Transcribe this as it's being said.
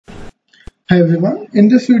Hi everyone, in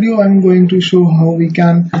this video I'm going to show how we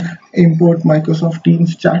can import Microsoft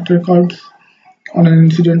Teams chat records on an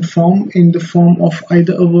incident form in the form of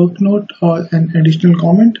either a work note or an additional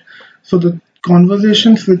comment. So the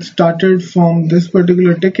conversations which started from this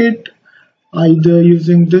particular ticket, either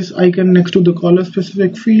using this icon next to the caller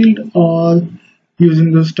specific field or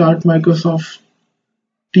using the start Microsoft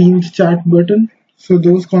Teams chat button. So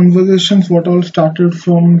those conversations what all started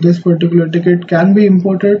from this particular ticket can be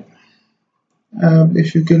imported.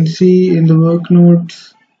 If you can see in the work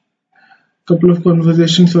notes, a couple of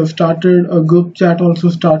conversations have started, a group chat also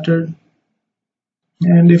started,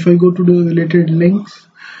 and if I go to the related links,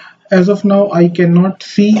 as of now I cannot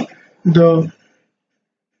see the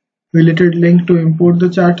related link to import the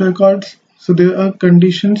chat records, so there are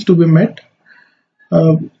conditions to be met.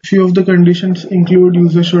 Few of the conditions include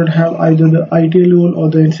user should have either the ITL role or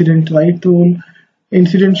the incident right role,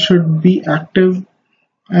 incident should be active,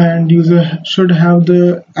 and user should have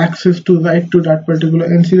the access to write to that particular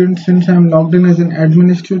incident. Since I'm logged in as an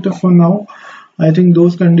administrator for now, I think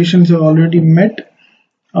those conditions are already met.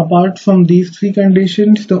 Apart from these three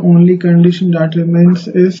conditions, the only condition that remains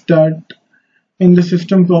is that in the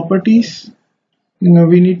system properties,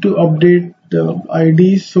 we need to update the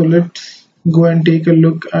IDs. So let's go and take a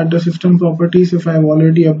look at the system properties if I've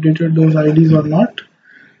already updated those IDs or not.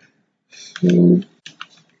 So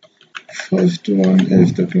first one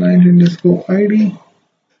is the client underscore ID.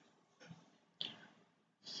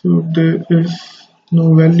 So there is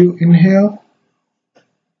no value in here,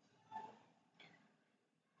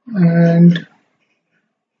 and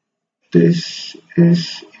this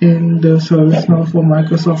is in the ServiceNow for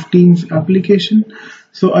Microsoft Teams application.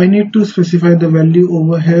 So I need to specify the value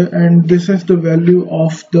over here, and this is the value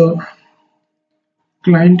of the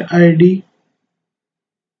client ID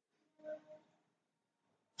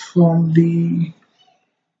from the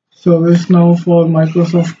ServiceNow for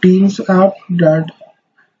Microsoft Teams app that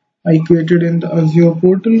I created in the Azure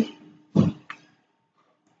portal.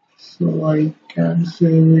 So I can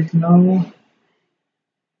save it now.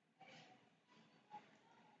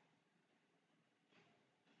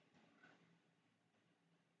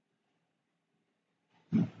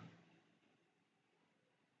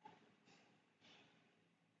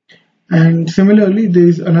 And similarly, there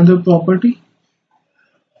is another property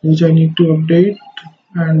which I need to update,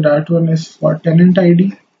 and that one is for tenant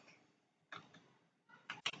ID.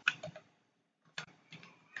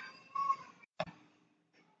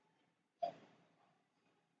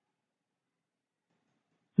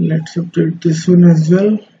 Let's update this one as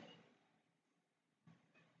well.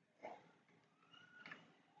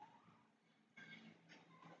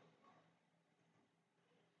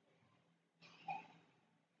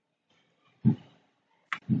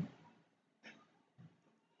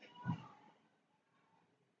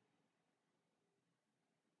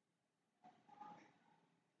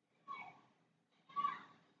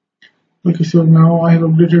 Okay, so now I have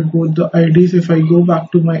updated both the IDs. If I go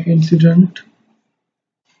back to my incident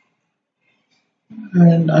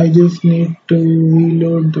and I just need to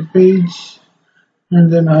reload the page,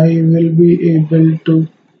 and then I will be able to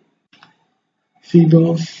see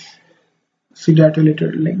that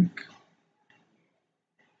related link.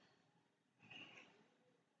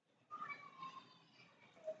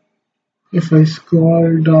 If I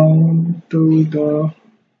scroll down to the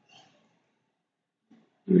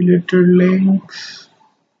related links,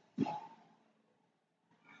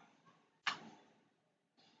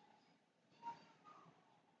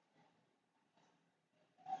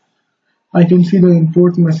 I can see the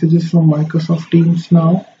import messages from Microsoft Teams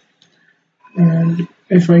now, and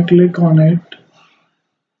if I click on it,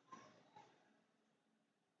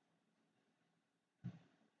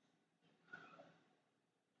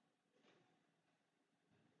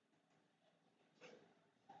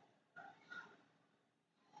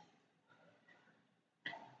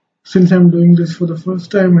 since I'm doing this for the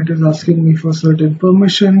first time, it is asking me for certain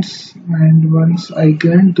permissions, and once I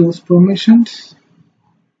grant those permissions,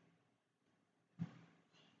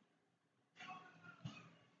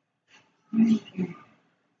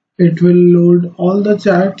 it will load all the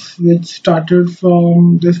chats which started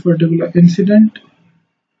from this particular incident.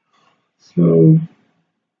 So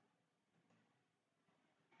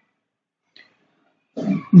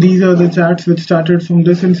these are the chats which started from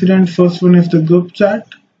this incident. First one is the group chat,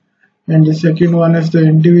 and the second one is the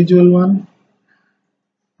individual one,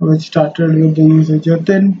 which started with the user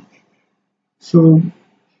Jatin. So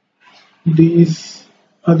these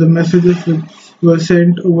are the messages which were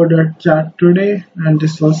sent over that chat today, and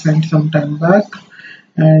this was sent some time back.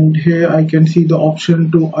 And here I can see the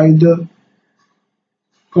option to either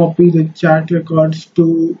copy the chat records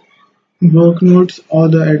to work notes or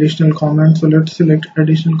the additional comments. So let's select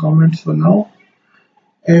additional comments for now.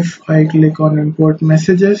 If I click on import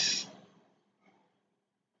messages,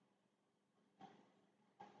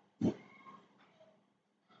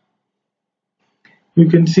 you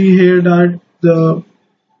can see here that the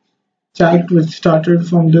chat which started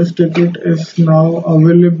from this ticket is now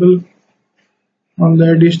available on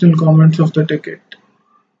the additional comments of the ticket.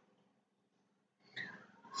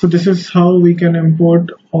 So this is how we can import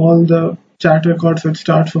all the chat records that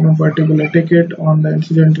start from a particular ticket on the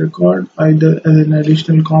incident record, either as an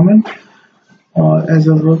additional comment or as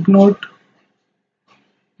a work note.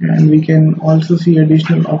 And we can also see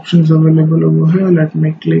additional options available over here. Let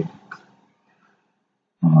me click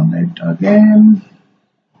on it again,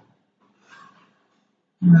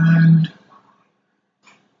 and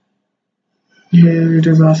here it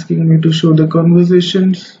is asking me to show the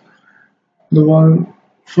conversations. The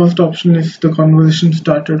first option is the conversation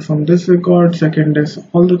started from this record, second is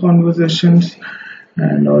all the conversations,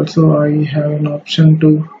 and also I have an option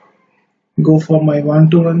to go for my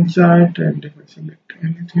one-to-one chat, and if I select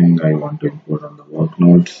anything I want to import on the work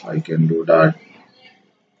notes, I can do that.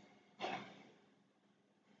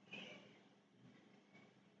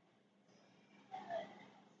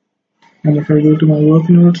 And if I go to my work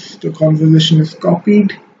notes, the conversation is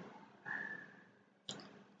copied.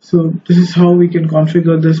 So this is how we can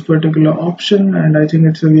configure this particular option, and I think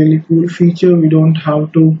it's a really cool feature. We don't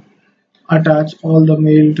have to attach all the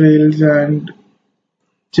mail trails and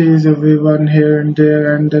chase everyone here and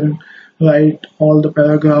there and then write all the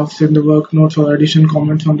paragraphs in the work notes or additional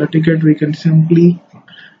comments on the ticket. We can simply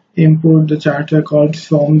import the chat records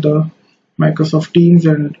from the Microsoft Teams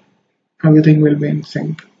and everything will be in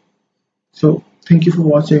sync. So thank you for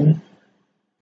watching.